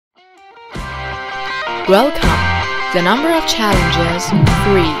Welcome! The number of challenges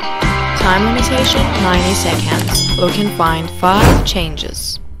 3. Time limitation 90 seconds. Look and find 5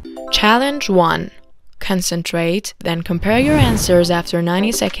 changes. Challenge 1. Concentrate, then compare your answers after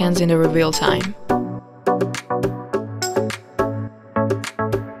 90 seconds in the reveal time.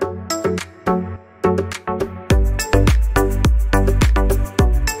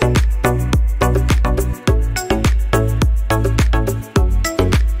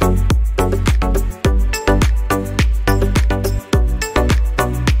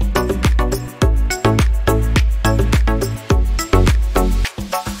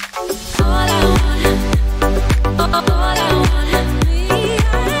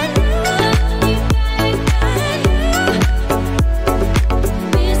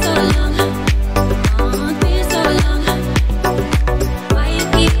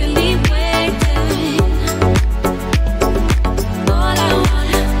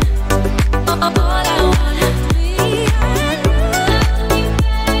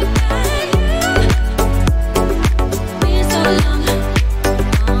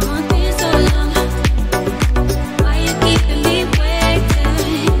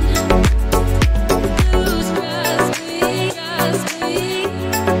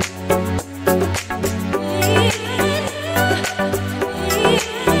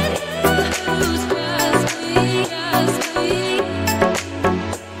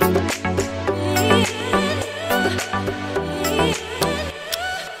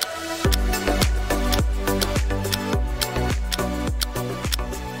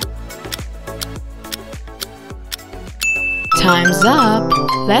 Time's up!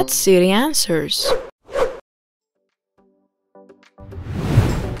 Let's see the answers.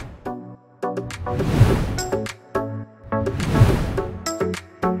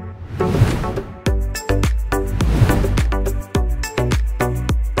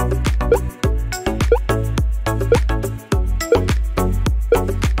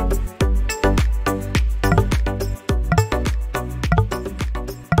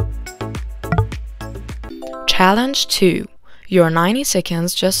 Challenge 2. Your 90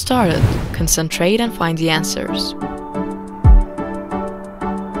 seconds just started. Concentrate and find the answers.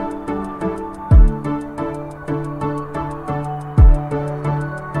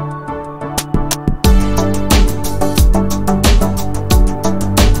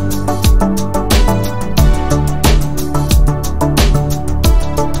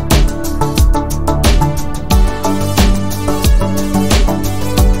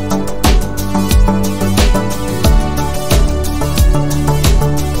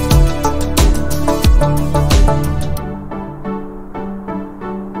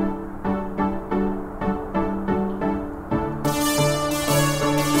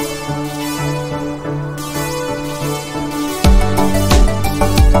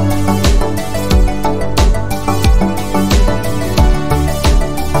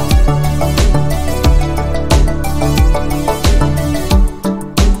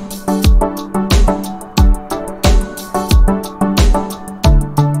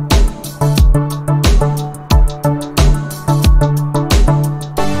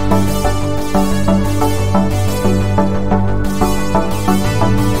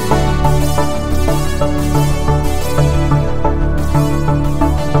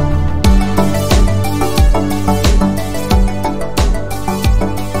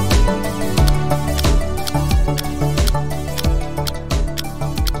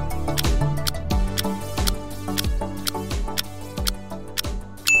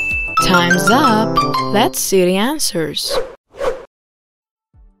 Time's up! Let's see the answers.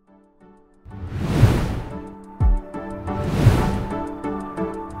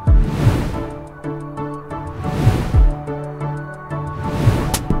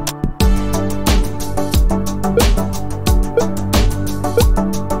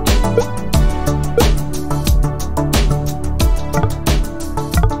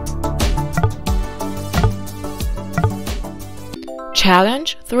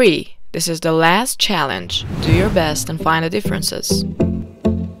 Challenge 3. This is the last challenge. Do your best and find the differences.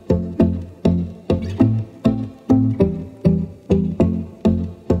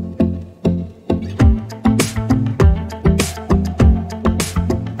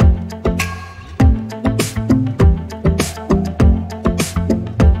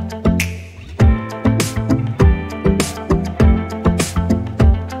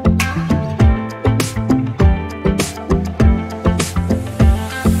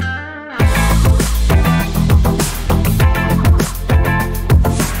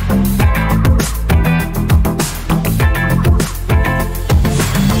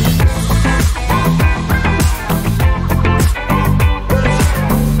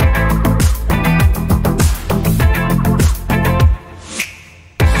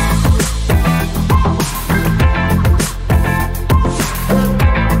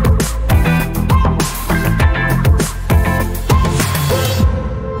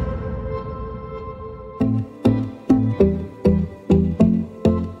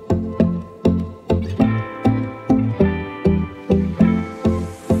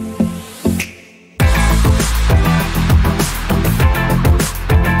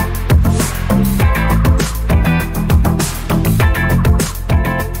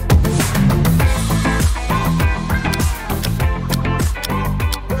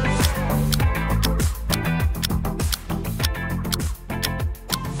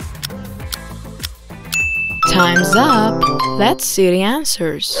 Time's up! Let's see the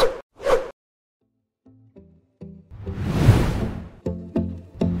answers.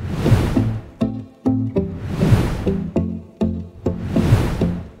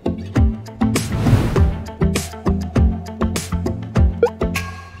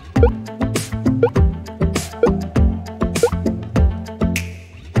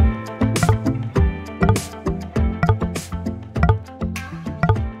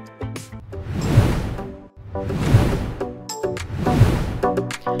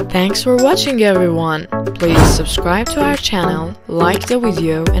 Thanks for watching, everyone. Please subscribe to our channel, like the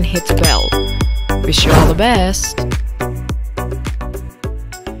video and hit the bell. Wish you all the best.